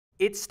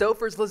It's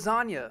Stouffers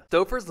lasagna.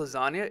 Stouffers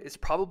lasagna is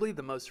probably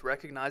the most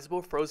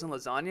recognizable frozen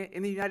lasagna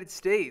in the United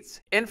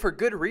States, and for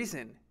good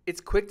reason.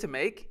 It's quick to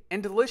make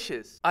and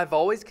delicious. I've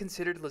always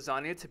considered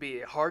lasagna to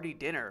be a hearty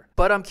dinner,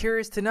 but I'm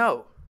curious to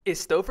know,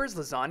 is Stouffers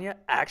lasagna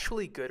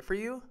actually good for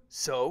you?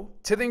 So,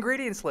 to the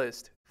ingredients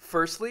list.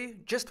 Firstly,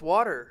 just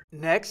water.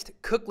 Next,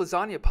 cook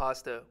lasagna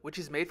pasta, which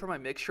is made from a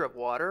mixture of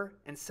water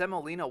and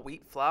semolina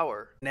wheat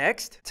flour.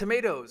 Next,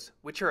 tomatoes,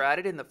 which are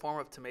added in the form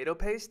of tomato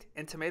paste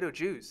and tomato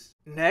juice.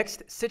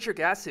 Next, citric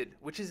acid,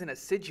 which is an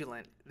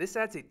acidulant. This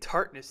adds a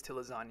tartness to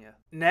lasagna.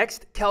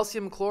 Next,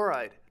 calcium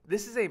chloride.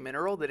 This is a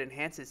mineral that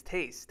enhances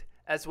taste,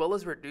 as well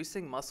as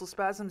reducing muscle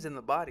spasms in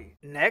the body.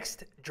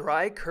 Next,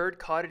 dry curd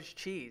cottage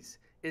cheese.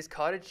 Is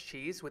cottage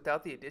cheese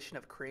without the addition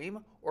of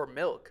cream or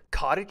milk.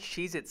 Cottage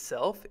cheese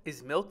itself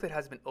is milk that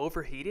has been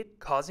overheated,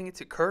 causing it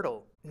to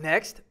curdle.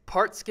 Next,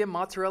 part skim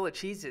mozzarella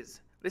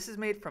cheeses. This is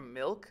made from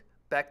milk,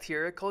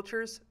 bacteria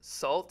cultures,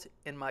 salt,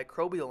 and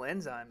microbial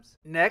enzymes.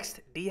 Next,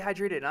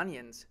 dehydrated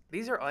onions.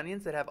 These are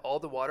onions that have all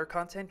the water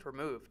content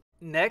removed.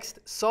 Next,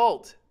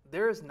 salt.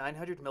 There is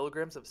 900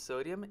 milligrams of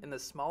sodium in the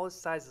smallest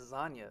size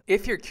lasagna.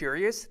 If you're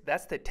curious,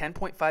 that's the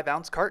 10.5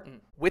 ounce carton.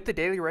 With the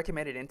daily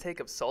recommended intake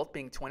of salt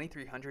being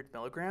 2,300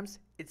 milligrams,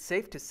 it's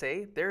safe to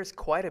say there is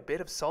quite a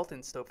bit of salt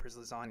in Stouffers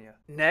lasagna.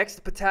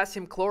 Next,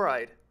 potassium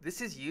chloride.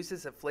 This is used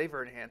as a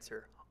flavor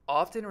enhancer,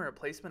 often in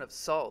replacement of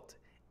salt.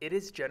 It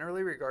is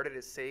generally regarded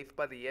as safe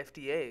by the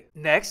FDA.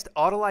 Next,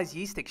 autolyzed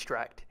yeast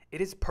extract.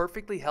 It is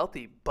perfectly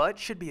healthy, but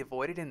should be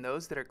avoided in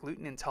those that are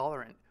gluten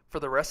intolerant. For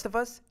the rest of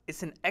us,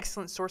 it's an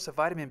excellent source of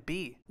vitamin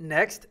B.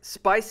 Next,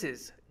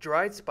 spices.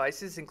 Dried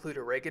spices include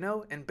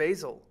oregano and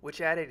basil,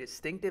 which add a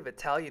distinctive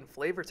Italian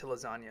flavor to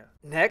lasagna.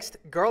 Next,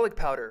 garlic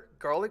powder.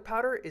 Garlic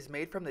powder is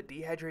made from the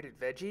dehydrated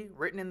veggie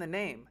written in the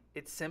name.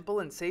 It's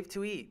simple and safe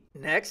to eat.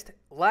 Next,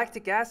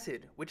 lactic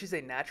acid, which is a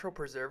natural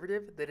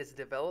preservative that is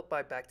developed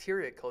by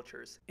bacteria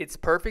cultures. It's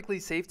perfectly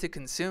safe to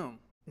consume.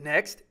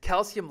 Next,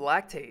 calcium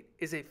lactate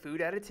is a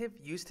food additive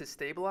used to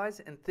stabilize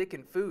and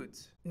thicken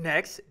foods.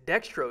 Next,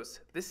 dextrose.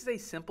 This is a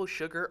simple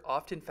sugar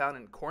often found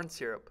in corn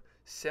syrup.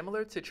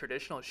 Similar to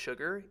traditional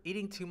sugar,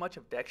 eating too much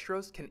of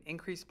dextrose can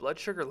increase blood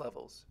sugar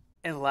levels.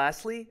 And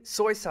lastly,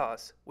 soy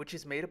sauce, which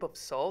is made up of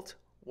salt,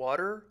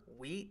 water,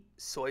 wheat,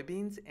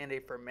 soybeans, and a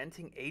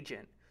fermenting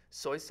agent.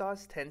 Soy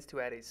sauce tends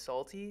to add a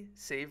salty,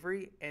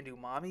 savory, and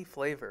umami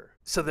flavor.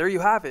 So there you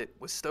have it.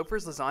 Was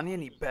Stouffers lasagna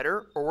any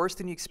better or worse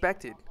than you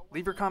expected?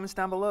 Leave your comments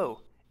down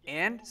below.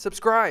 And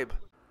subscribe.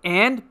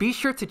 And be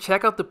sure to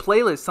check out the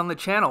playlists on the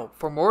channel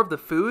for more of the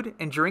food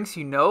and drinks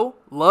you know,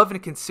 love,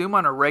 and consume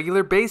on a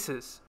regular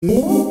basis. Yeah.